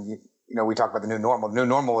faced with. And, we talk about the new normal. The new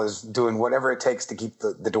normal is doing whatever it takes to keep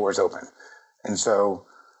the doors open. And so,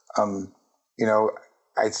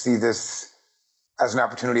 I see this as an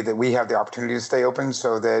opportunity that we have the opportunity to stay open,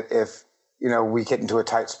 so that if, we get into a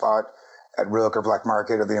tight spot at Rook or Black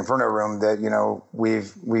Market or the Inferno Room, that,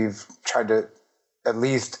 we've tried to at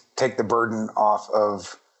least take the burden off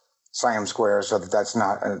of Siam Square, so that that's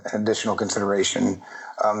not an additional consideration,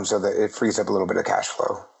 so that it frees up a little bit of cash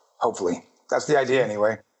flow. Hopefully. That's the idea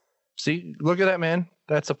anyway. See, look at that, man.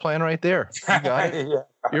 That's a plan right there. You got it. Yeah.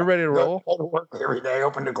 You're ready to roll. Go to work every day,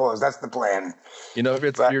 open to close. That's the plan.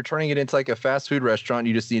 If you're turning it into like a fast food restaurant,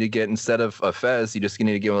 you just need to get, instead of a fez, you just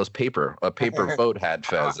need to get one of those a paper boat hat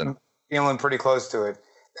fez. And feeling pretty close to it.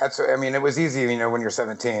 It was easy, when you're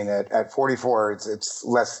 17. At 44, it's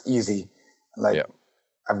less easy. Like, yeah.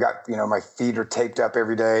 I've got, my feet are taped up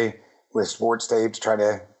every day with sports tapes. I've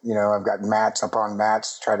got mats upon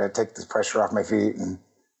mats, try to take the pressure off my feet. And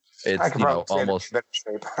it's, almost,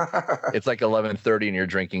 it's like 11:30 and you're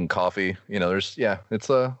drinking coffee. But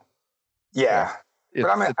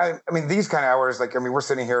these kind of hours, we're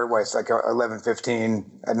sitting here, it's like 11:15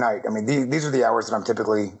 at night. These are the hours that I'm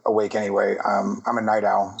typically awake anyway. I'm a night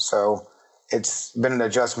owl, so it's been an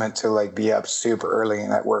adjustment to like be up super early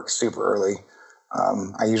and at work super early.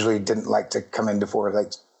 I usually didn't like to come in before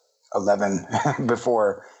like 11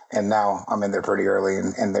 before, and now I'm in there pretty early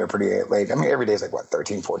and they're pretty late. Every day is like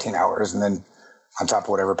 13, 14 hours, and then on top of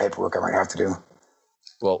whatever paperwork I might have to do.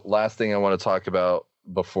 Well, last thing I want to talk about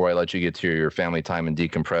before I let you get to your family time and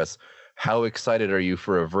decompress, how excited are you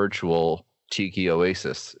for a virtual Tiki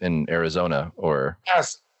Oasis in Arizona? Or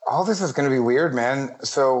yes, all this is going to be weird, man.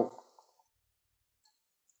 So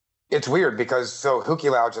it's weird because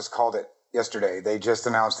Hukilau just called it yesterday. They just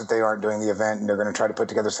announced that they aren't doing the event and they're going to try to put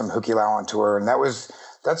together some Hukilau on tour. And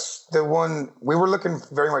that's the one we were looking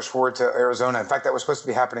very much forward to, Arizona. In fact, that was supposed to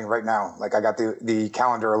be happening right now. Like, I got the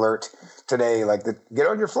calendar alert today, like, get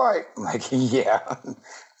on your flight. I'm like, yeah,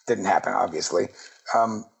 didn't happen, obviously,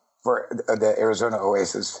 for the Arizona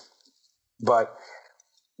Oasis. But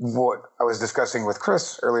what I was discussing with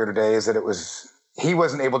Chris earlier today is that he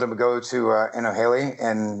wasn't able to go to Inoheli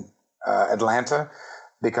in Atlanta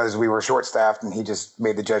because we were short-staffed, and he just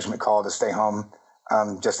made the judgment call to stay home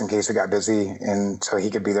just in case it got busy, and so he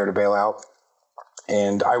could be there to bail out.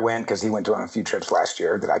 And I went because he went on a few trips last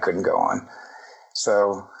year that I couldn't go on.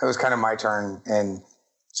 So it was kind of my turn, and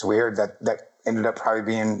it's weird that ended up probably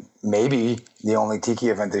being maybe the only tiki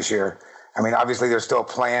event this year. I mean, obviously there's still a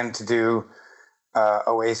plan to do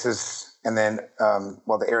Oasis and then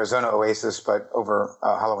the Arizona Oasis, but over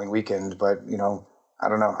Halloween weekend. But I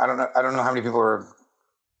don't know how many people are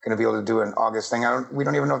going to be able to do an August thing. We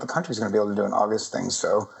don't even know if the country's going to be able to do an August thing.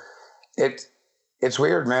 So it's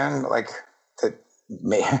weird, man. Like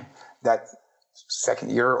that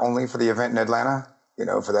second year only for the event in Atlanta,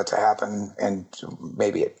 for that to happen, and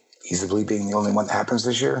maybe it feasibly being the only one that happens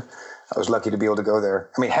this year. I was lucky to be able to go there.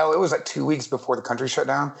 I mean, hell, it was like 2 weeks before the country shut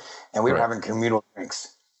down, and we were having communal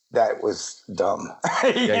drinks. That was dumb.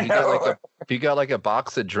 Yeah, he got like a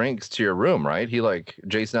box of drinks to your room, right?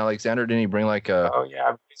 Jason Alexander, didn't he bring like a... Oh,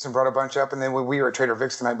 yeah. Jason brought a bunch up, and then when we were at Trader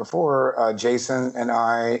Vic's the night before, Jason and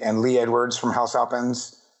I and Lee Edwards from House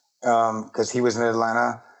Alpens, because he was in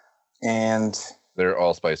Atlanta, and... Their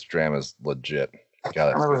allspice dram is legit. I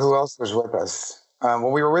can't remember who else was with us.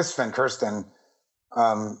 We were with Sven Kirsten,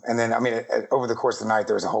 and then, over the course of the night,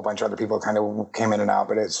 there was a whole bunch of other people that kind of came in and out,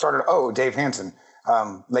 but it started, Dave Hansen,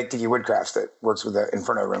 Lake Tiki Woodcrafts, that works with the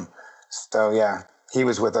Inferno Room. So, yeah, he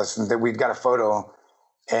was with us, and we'd got a photo,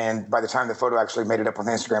 and by the time the photo actually made it up on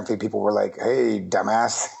the Instagram feed, people were like, hey,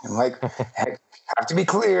 dumbass. I'm like, have to be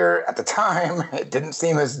clear, at the time, it didn't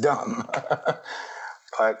seem as dumb.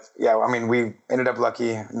 But, yeah, we ended up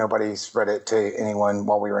lucky. Nobody spread it to anyone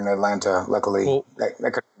while we were in Atlanta, luckily. Well, that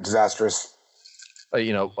could be disastrous.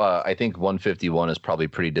 I think 151 is probably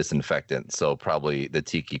pretty disinfectant, so probably the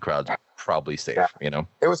tiki crowd's probably safe,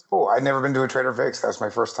 It was cool. I'd never been to a Trader Vic's. That was my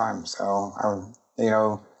first time. So,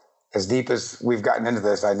 as deep as we've gotten into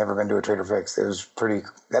this, I'd never been to a Trader Vic's. It was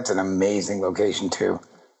that's an amazing location, too.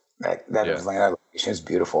 That Atlanta location is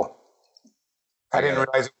beautiful. I didn't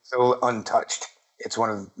realize it was so untouched. It's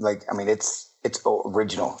one of it's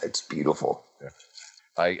original. It's beautiful. Yeah.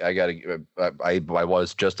 I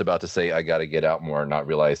was just about to say I got to get out more, not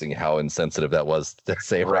realizing how insensitive that was to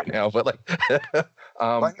say right now. But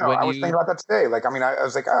I was thinking about that today. I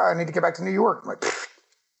was like, I need to get back to New York.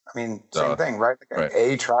 Same thing, right?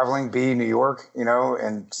 A, traveling, B, New York,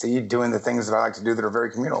 and C, doing the things that I like to do that are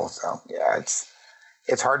very communal. So yeah,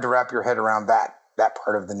 it's hard to wrap your head around that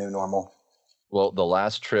part of the new normal. Well, the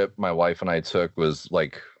last trip my wife and I took was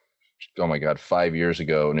 5 years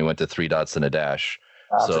ago, and we went to Three Dots and a Dash.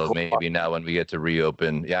 So cool maybe now when we get to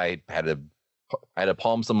reopen, I had to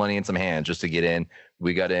palm some money and some hands just to get in.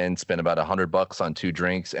 We got in, spent about $100 on 2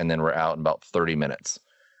 drinks, and then we're out in about 30 minutes.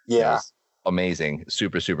 Yeah. Amazing.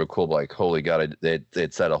 Super, super cool. Holy God,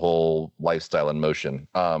 it set a whole lifestyle in motion.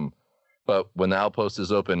 But when the Outpost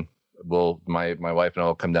is open, my wife and I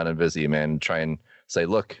will come down and visit you, man, and try and say,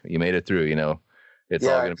 look, you made it through, it's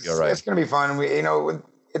all going to be all right. It's going to be fun.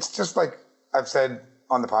 It's just like I've said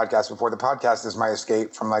on the podcast before, the podcast is my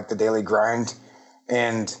escape from the daily grind,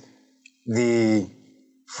 and the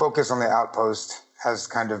focus on the Outpost has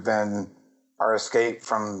kind of been our escape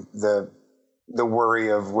from the worry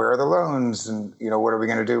of where are the loans and, what are we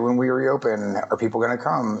going to do when we reopen, and are people going to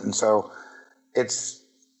come? And so it's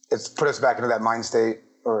put us back into that mind state,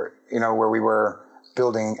 or, where we were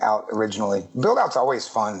building out originally. Build out's always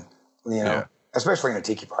fun, especially in a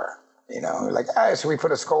tiki bar. Should we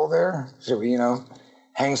put a skull there? Should we,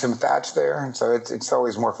 hang some thatch there? And so it's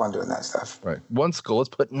always more fun doing that stuff. Right. One skull. Let's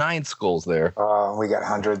put 9 skulls there. We got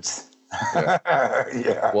hundreds. Yeah.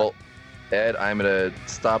 Yeah. Well, Ed, I'm going to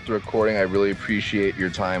stop the recording. I really appreciate your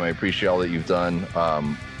time. I appreciate all that you've done.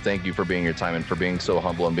 Thank you for being your time and for being so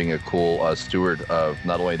humble and being a cool steward of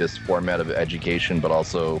not only this format of education, but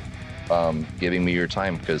also giving me your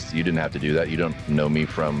time, because you didn't have to do that. You don't know me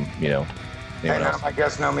from, anyone else. My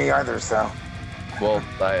guests know me either, so. Well,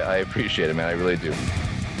 I appreciate it, man. I really do.